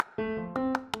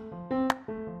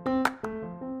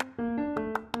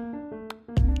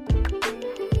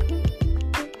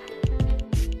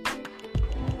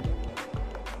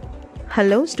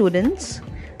Hello students,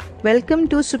 welcome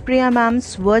to Supriya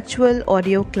Ma'am's virtual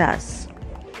audio class.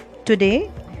 Today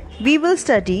we will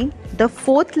study the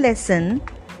fourth lesson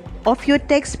of your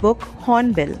textbook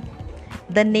Hornbill.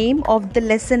 The name of the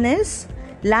lesson is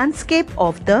Landscape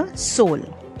of the Soul.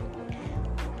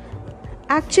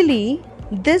 Actually,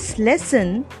 this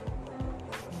lesson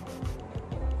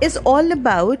is all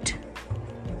about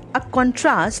a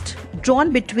contrast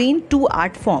drawn between two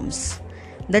art forms,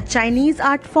 the Chinese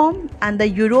art form and the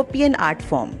European art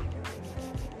form.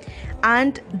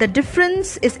 And the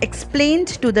difference is explained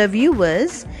to the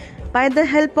viewers by the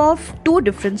help of two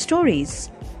different stories.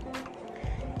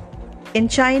 In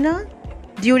China,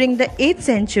 during the 8th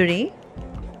century,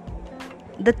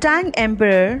 the Tang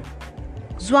Emperor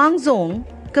Xuanzong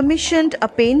commissioned a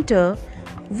painter,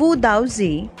 Wu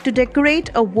Daozi, to decorate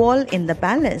a wall in the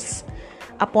palace.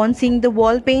 Upon seeing the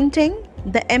wall painting,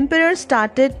 the emperor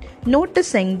started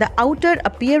noticing the outer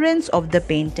appearance of the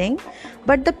painting,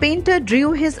 but the painter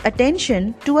drew his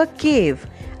attention to a cave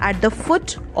at the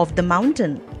foot of the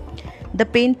mountain. The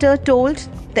painter told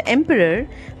the emperor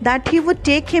that he would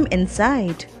take him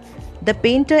inside. The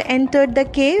painter entered the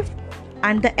cave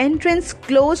and the entrance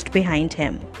closed behind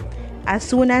him. As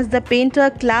soon as the painter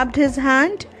clapped his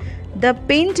hand, the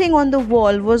painting on the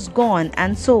wall was gone,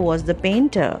 and so was the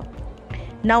painter.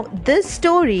 Now, this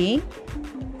story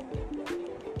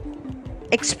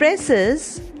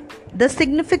expresses the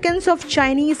significance of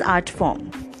Chinese art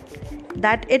form,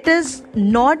 that it is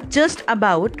not just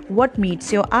about what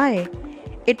meets your eye.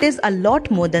 It is a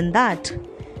lot more than that.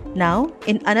 Now,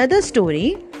 in another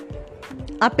story,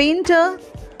 a painter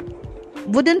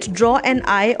wouldn't draw an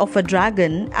eye of a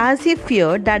dragon as he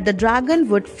feared that the dragon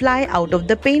would fly out of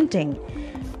the painting.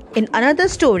 In another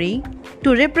story,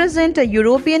 to represent a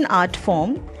European art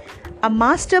form, a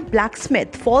master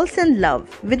blacksmith falls in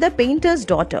love with the painter's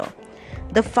daughter.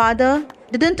 The father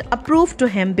didn't approve to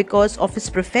him because of his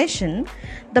profession.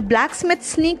 The blacksmith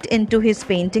sneaked into his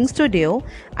painting studio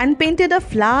and painted a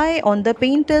fly on the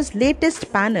painter's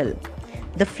latest panel.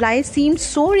 The fly seemed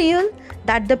so real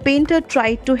that the painter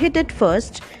tried to hit it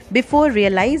first before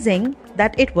realizing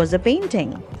that it was a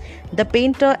painting. The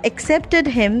painter accepted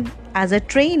him as a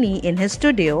trainee in his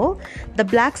studio. The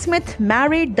blacksmith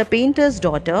married the painter's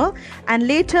daughter and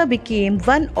later became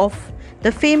one of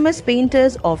the famous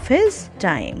painters of his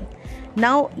time.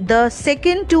 Now, the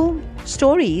second two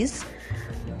stories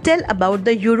tell about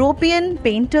the European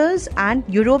painters and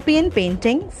European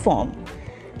painting form.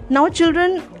 Now,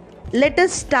 children, let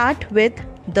us start with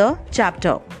the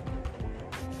chapter.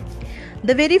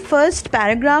 The very first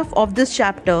paragraph of this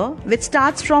chapter, which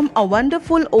starts from a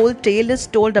wonderful old tale, is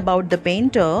told about the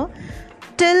painter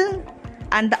till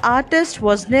and the artist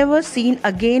was never seen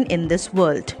again in this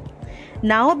world.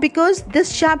 Now, because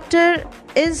this chapter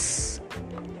is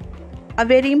a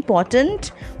very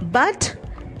important but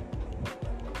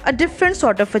a different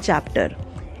sort of a chapter.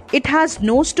 It has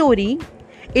no story,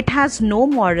 it has no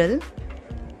moral,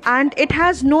 and it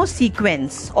has no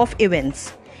sequence of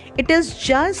events. It is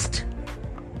just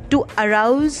to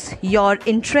arouse your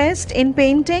interest in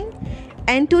painting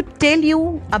and to tell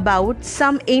you about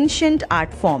some ancient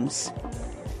art forms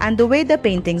and the way the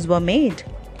paintings were made.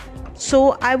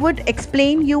 So I would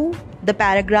explain you the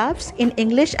paragraphs in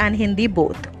English and Hindi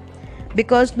both,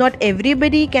 because not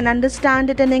everybody can understand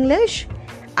it in English,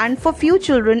 and for few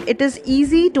children it is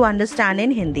easy to understand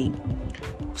in Hindi.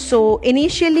 So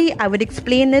initially I would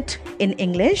explain it in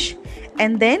English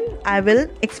and then I will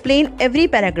explain every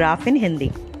paragraph in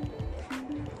Hindi.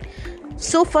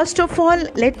 So first of all,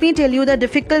 let me tell you the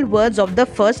difficult words of the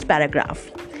first paragraph.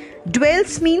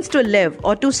 Dwells means to live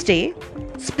or to stay.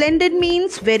 Splendid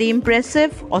means very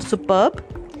impressive or superb.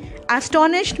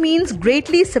 Astonished means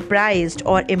greatly surprised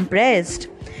or impressed.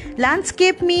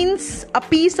 Landscape means a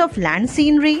piece of land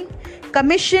scenery.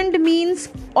 Commissioned means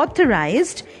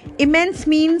authorized. Immense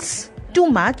means too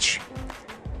much.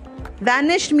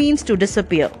 Vanished means to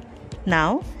disappear.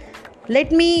 Now,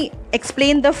 let me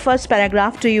explain the first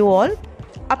paragraph to you all.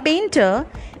 A painter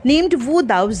named Wu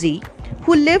Daozi,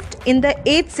 who lived in the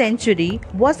 8th century,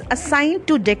 was assigned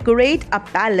to decorate a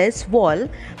palace wall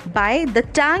by the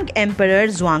Tang Emperor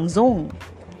Xuanzong.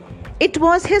 It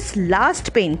was his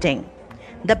last painting.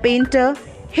 The painter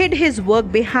hid his work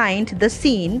behind the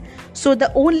scene so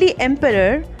that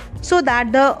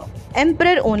the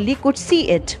emperor only could see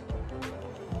it.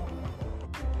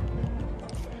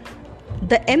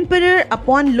 The emperor,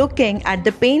 upon looking at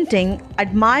the painting,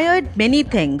 admired many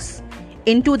things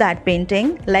into that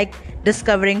painting, like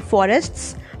discovering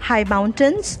forests, high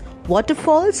mountains,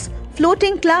 waterfalls,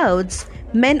 floating clouds,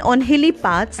 men on hilly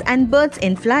paths, and birds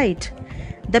in flight.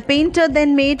 The painter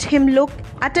then made him look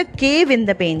at a cave in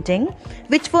the painting,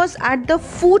 which was at the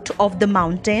foot of the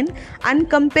mountain, and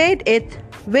compared it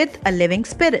with a living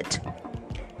spirit.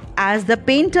 As the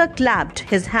painter clapped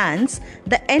his hands,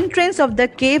 the entrance of the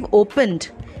cave opened,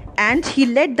 and he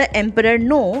let the emperor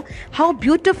know how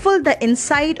beautiful the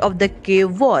inside of the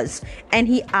cave was, and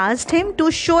he asked him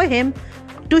to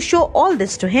show all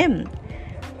this to him.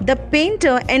 The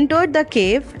painter entered the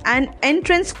cave, and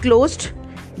entrance closed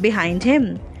behind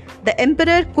him. The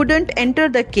emperor couldn't enter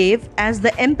the cave. As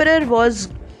the emperor was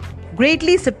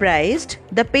greatly surprised,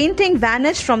 the painting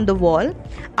vanished from the wall.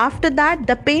 After that,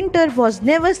 the painter was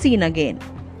never seen again.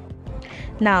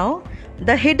 Now,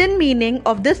 the hidden meaning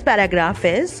of this paragraph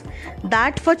is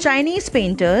that for Chinese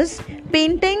painters,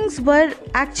 paintings were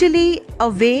actually a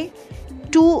way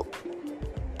to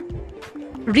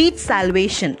reach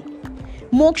salvation,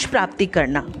 moksha prapti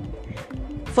karna.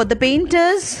 For the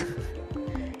painters,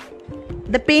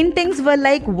 the paintings were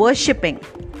like worshipping.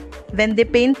 When they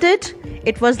painted,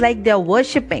 it was like they are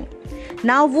worshipping.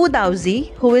 Now Wu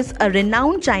Daozi, who is a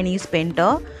renowned Chinese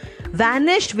painter,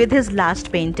 vanished with his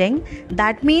last painting.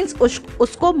 That means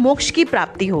usko moksha ki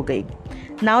prapti ho gayi.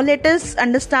 Now let us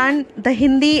understand the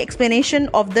Hindi explanation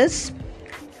of this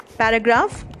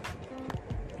paragraph.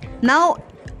 Now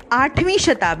 8वीं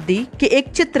शताब्दी के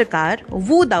एक चित्रकार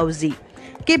वू दाओजी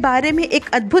के बारे में एक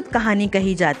अद्भुत कहानी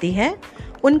कही जाती है।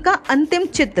 उनका अंतिम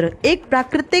चित्र एक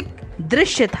प्राकृतिक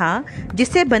दृश्य था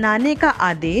जिसे बनाने का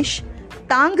आदेश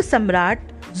तांग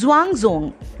सम्राट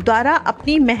ज़ुआंगज़ोंग द्वारा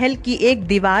अपनी महल की एक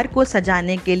दीवार को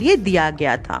सजाने के लिए दिया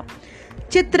गया था।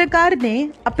 चित्रकार ने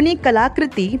अपनी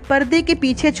कलाकृति पर्दे के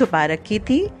पीछे छुपा रखी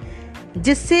थी,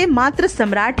 जिससे मात्र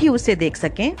सम्राट ही उसे देख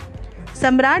सकें।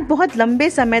 सम्राट बहुत लंबे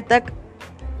समय तक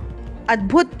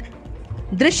अद्भुत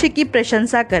दृश्य की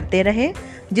प्रशंसा करते रहे,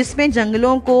 जिसमें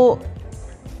जंगलों को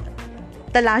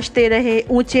तलाशते रहे,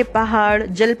 ऊंचे पहाड़,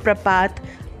 जलप्रपात,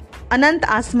 अनंत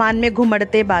आसमान में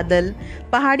घुमड़ते बादल,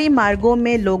 पहाड़ी मार्गों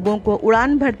में लोगों को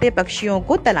उड़ान भरते पक्षियों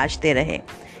को तलाशते रहे।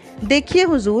 देखिए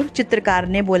हुजूर, चित्रकार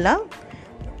ने बोला,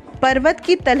 पर्वत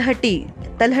की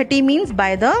तलहटी means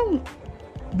by the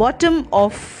bottom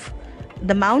of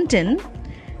the mountain,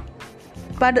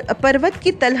 पर्वत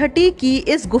की तलहटी की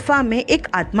इस गुफा में एक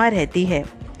आत्मा रहती है।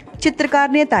 चित्रकार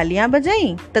ने तालियां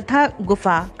बजाईं तथा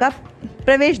गुफा का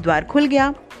प्रवेश द्वार खुल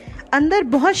गया। अंदर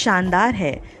बहुत शानदार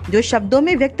है, जो शब्दों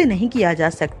में व्यक्त नहीं किया जा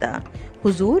सकता।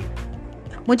 हुजूर,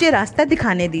 मुझे रास्ता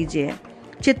दिखाने दीजिए।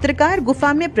 चित्रकार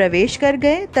गुफा में प्रवेश कर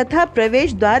गए तथा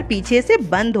प्रवेश द्वार पीछे से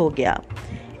बंद हो गया।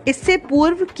 इससे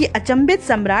पूर्व कि अचंभित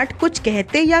सम्राट कुछ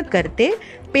कहते या करते,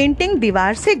 पेंटिंग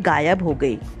दीवार से गायब हो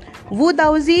गई। वू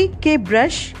दाओजी के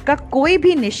ब्रश का कोई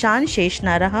भी निशान शेष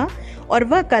न रहा और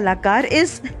वह कलाकार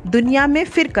इस दुनिया में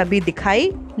फिर कभी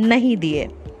दिखाई नहीं दिए।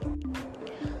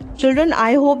 Children,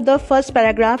 I hope the first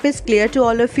paragraph is clear to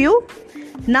all of you.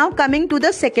 Now coming to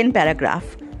the second paragraph.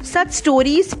 Such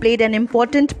stories played an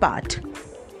important part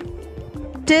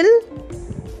till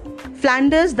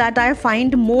Flanders that I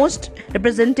find most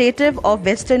representative of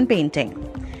Western painting.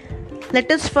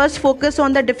 Let us first focus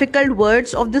on the difficult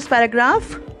words of this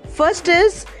paragraph. First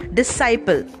is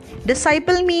disciple.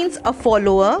 Disciple means a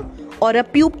follower or a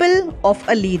pupil of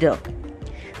a leader.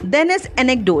 Then is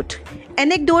anecdote.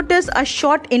 Anecdote is a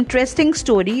short interesting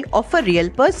story of a real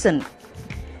person.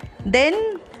 Then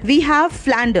we have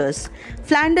Flanders.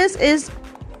 Flanders is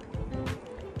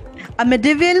a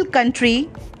medieval country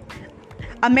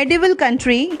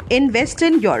in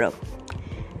Western Europe.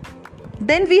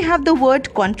 Then we have the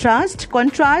word contrast.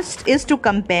 Contrast is to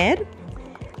compare.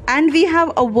 And we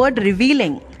have a word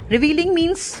revealing. Revealing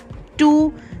means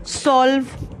to solve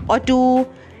or to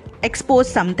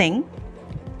expose something.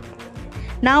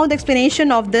 Now the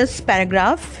explanation of this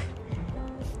paragraph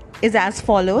is as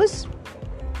follows.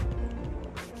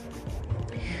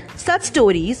 Such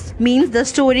stories means the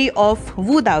story of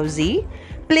Wu Daozi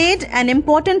played an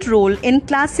important role in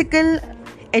classical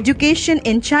education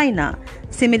in China.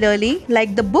 Similarly,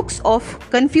 like the books of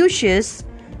Confucius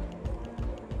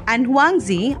and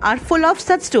Huangzi are full of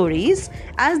such stories,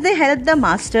 as they help the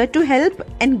master to help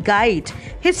and guide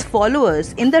his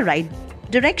followers in the right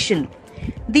direction.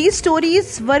 These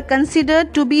stories were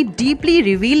considered to be deeply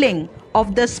revealing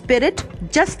of the spirit,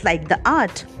 just like the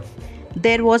art.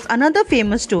 There was another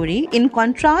famous story in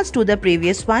contrast to the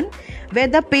previous one, where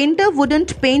the painter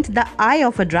wouldn't paint the eye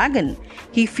of a dragon.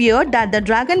 He feared that the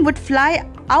dragon would fly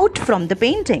out from the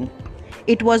painting.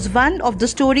 It was one of the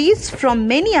stories from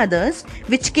many others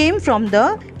which came from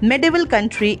the medieval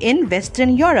country in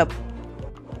Western Europe.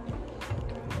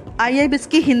 आइए अब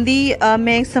इसकी हिंदी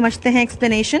में समझते हैं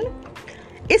explanation.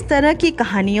 इस तरह की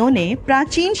कहानियों ने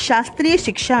प्राचीन शास्त्रीय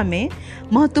शिक्षा में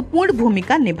महत्वपूर्ण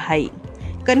भूमिका निभाई।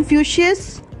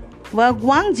 कन्फ्यूशियस व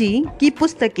ग्वांगजी की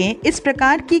पुस्तकें इस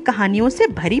प्रकार की कहानियों से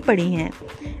भरी पड़ी हैं।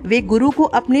 वे गुरु को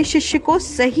अपने शिष्य को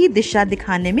सही दिशा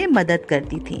दिखाने में मदद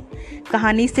करती थीं।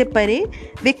 कहानी से परे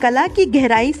वे कला की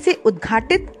गहराई से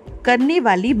उद्घाटित करने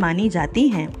वाली मानी जाती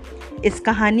हैं। इस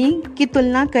कहानी की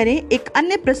तुलना करें एक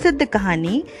अन्य प्रसिद्ध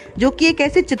कहानी जो कि एक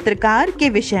ऐसे चित्रकार के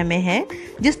विषय में है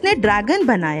जिसने ड्रैगन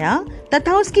बनाया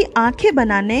तथा उसकी आंखें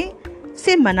बनाने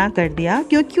से मना कर दिया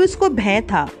क्योंकि उसको भय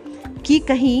था कि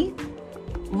कहीं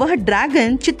वह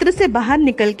ड्रैगन चित्र से बाहर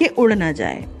निकल के उड़ न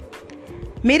जाए।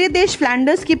 मेरे देश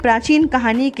फ्लैंडर्स की प्राचीन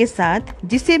कहानी के साथ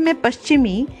जिसे मैं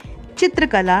पश्चिमी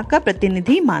चित्रकला का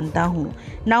प्रतिनिधि मानता हूँ।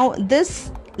 Now this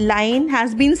line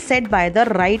has been said by the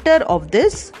writer of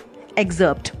this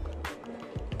excerpt.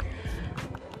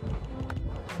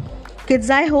 Kids,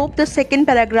 I hope the second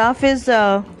paragraph is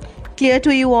clear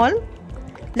to you all.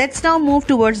 Let's now move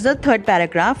towards the third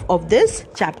paragraph of this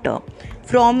chapter.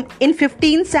 From in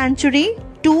 15th century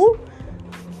to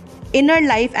inner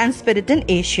life and spirit in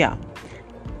Asia.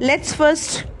 Let's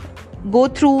first go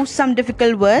through some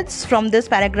difficult words from this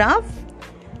paragraph.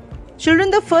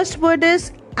 Children, the first word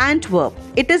is Antwerp.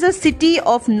 It is a city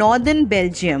of northern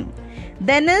Belgium.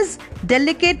 Then is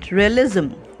delicate realism.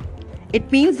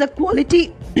 It means the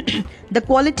quality the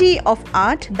quality of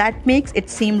art that makes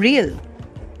it seem real.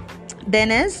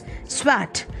 Then is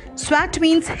swat. Swat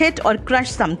means hit or crush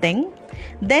something.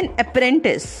 Then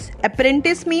apprentice.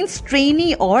 Apprentice means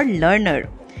trainee or learner.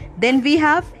 Then we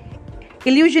have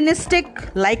illusionistic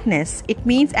likeness. It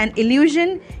means an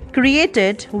illusion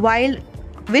created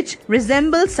which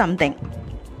resembles something.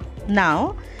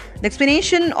 Now, the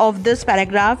explanation of this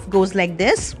paragraph goes like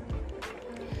this.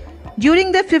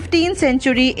 During the 15th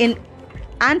century in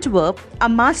Antwerp, a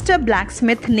master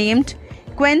blacksmith named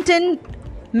Quentin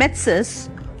Metzges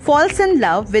falls in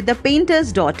love with the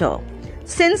painter's daughter.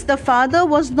 Since the father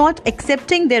was not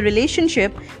accepting their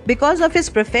relationship because of his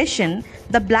profession,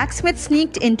 the blacksmith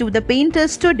sneaked into the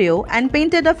painter's studio and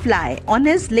painted a fly on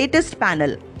his latest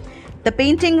panel. The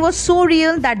painting was so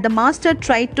real that the master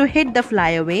tried to hit the fly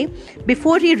away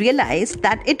before he realized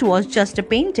that it was just a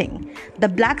painting. The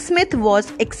blacksmith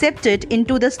was accepted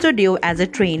into the studio as a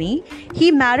trainee. He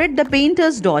married the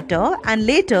painter's daughter and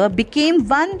later became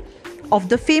one of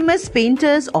the famous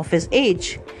painters of his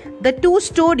age. The two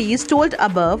stories told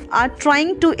above are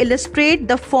trying to illustrate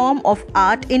the form of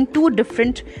art in two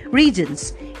different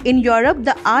regions. In Europe,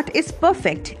 the art is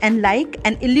perfect and like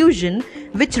an illusion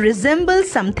which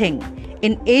resembles something.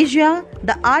 In Asia,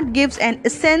 the art gives an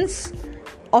essence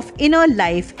of inner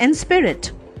life and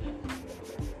spirit.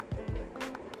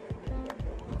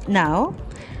 Now,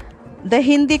 the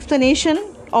Hindi explanation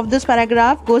of this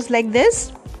paragraph goes like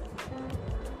this.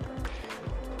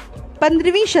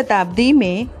 15वीं शताब्दी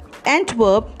में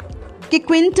Antwerp के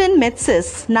Quinton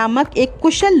मेट्सेस नामक एक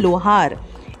कुशल लोहार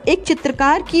एक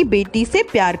चित्रकार की बेटी से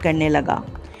प्यार करने लगा।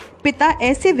 पिता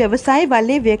ऐसे व्यवसाय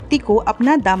वाले व्यक्ति को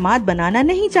अपना दामाद बनाना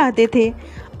नहीं चाहते थे,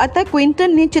 अतः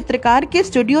क्विंटन ने चित्रकार के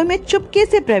स्टूडियो में चुपके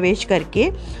से प्रवेश करके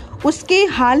उसके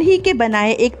हाल ही के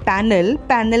बनाए एक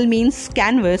पैनल मीन्स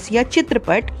कैनवस या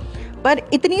चित्रपट पर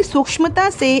इतनी सूक्ष्मता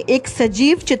से एक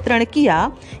सजीव चित्रण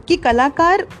किया कि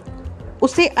कलाकार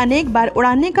उसे अनेक बार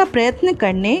उड़ाने का प्रयत्न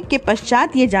करने के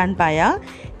पश्चात ये जान पाया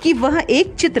कि वह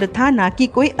एक चित्र था, ना कि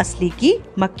कोई असली की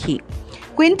मक्खी।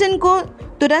 क्विंटन को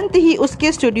तुरंत ही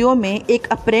उसके स्टूडियो में एक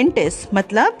अप्रेंटिस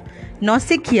मतलब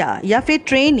नौसिखिया या फिर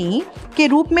ट्रेनी के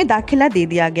रूप में दाखिला दे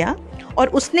दिया गया और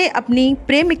उसने अपनी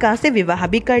प्रेमिका से विवाह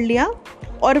भी कर लिया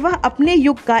और वह अपने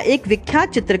युग का एक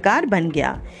विख्यात चित्रकार बन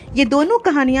गया। ये दोनों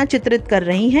कहानियाँ चित्रित कर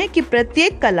रही हैं कि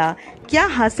प्रत्येक कला क्या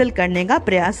हासिल करने का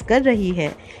प्रयास कर रही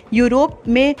है। यूरोप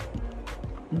में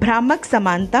भ्रामक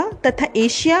समानता तथा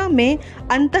एशिया में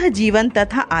अंतःजीवन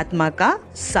तथा आत्मा का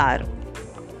सार।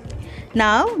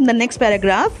 Now, the next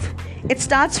paragraph, it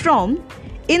starts from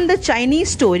in the Chinese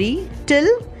story till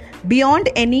beyond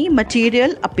any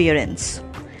material appearance.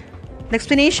 The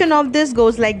explanation of this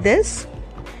goes like this.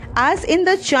 As in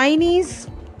the Chinese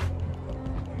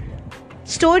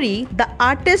story, the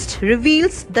artist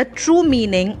reveals the true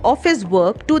meaning of his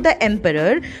work to the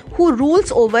emperor who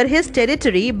rules over his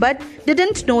territory but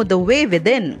didn't know the way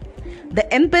within. The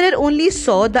emperor only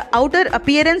saw the outer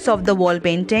appearance of the wall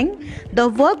painting. The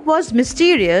work was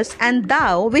mysterious, and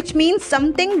thou, which means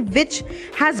something which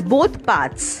has both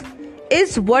parts,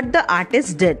 is what the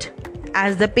artist did.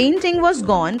 As the painting was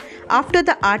gone after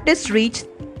the artist reached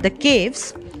the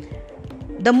caves,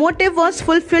 the motive was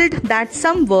fulfilled that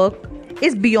some work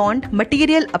is beyond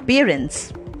material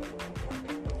appearance.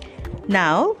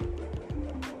 Now,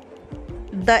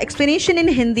 the explanation in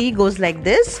Hindi goes like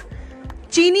this.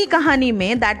 चीनी कहानी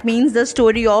में, that means the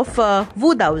story of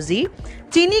Wu Daozi,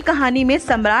 चीनी कहानी में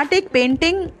सम्राट एक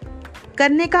painting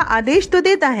करने का आदेश तो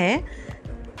देता है,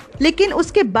 लेकिन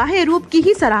उसके बाह्य रूप की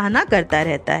ही सराहना करता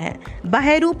रहता है.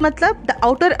 बाह्य रूप मतलब the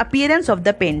outer appearance of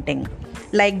the painting,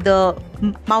 like the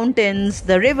mountains,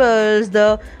 the rivers,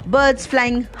 the birds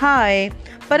flying high.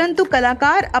 परंतु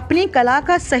कलाकार अपनी कला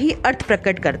का सही अर्थ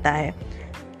प्रकट करता है.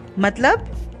 मतलब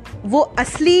वो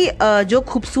असली जो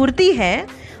खूबसूरती है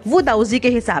वो दाऊजी के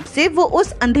हिसाब से वो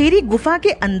उस अंधेरी गुफा के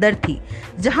अंदर थी,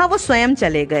 जहां वो स्वयं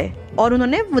चले गए और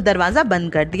उन्होंने वो दरवाज़ा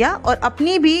बंद कर दिया और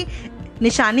अपनी भी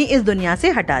निशानी इस दुनिया से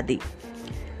हटा दी.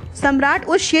 सम्राट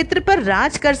उस क्षेत्र पर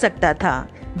राज कर सकता था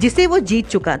जिसे वो जीत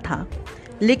चुका था,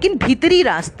 लेकिन भीतरी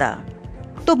रास्ता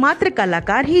तो मात्र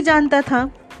कलाकार ही जानता था.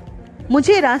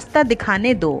 मुझे रास्ता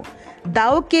दिखाने दो.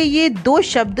 दाव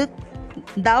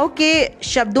के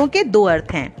शब्दों के दो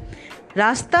अर्थ हैं,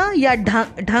 रास्ता या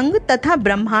ढंग तथा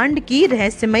ब्रह्मांड की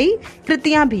रहस्यमयी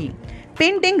कृतियां भी.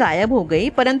 पेंटिंग गायब हो गई,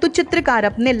 परंतु चित्रकार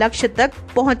अपने लक्ष्य तक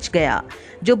पहुंच गया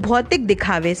जो भौतिक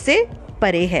दिखावे से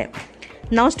परे है.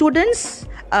 Now students,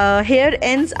 here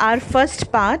ends our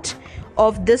first part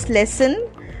of this lesson.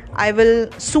 I will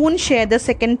soon share the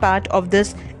second part of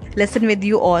this lesson with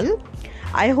you all.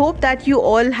 I hope that you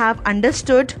all have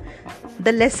understood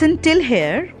the lesson till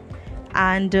here,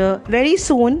 and very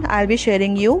soon I'll be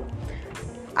sharing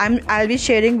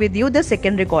with you the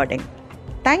second recording.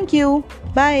 Thank you.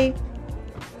 Bye.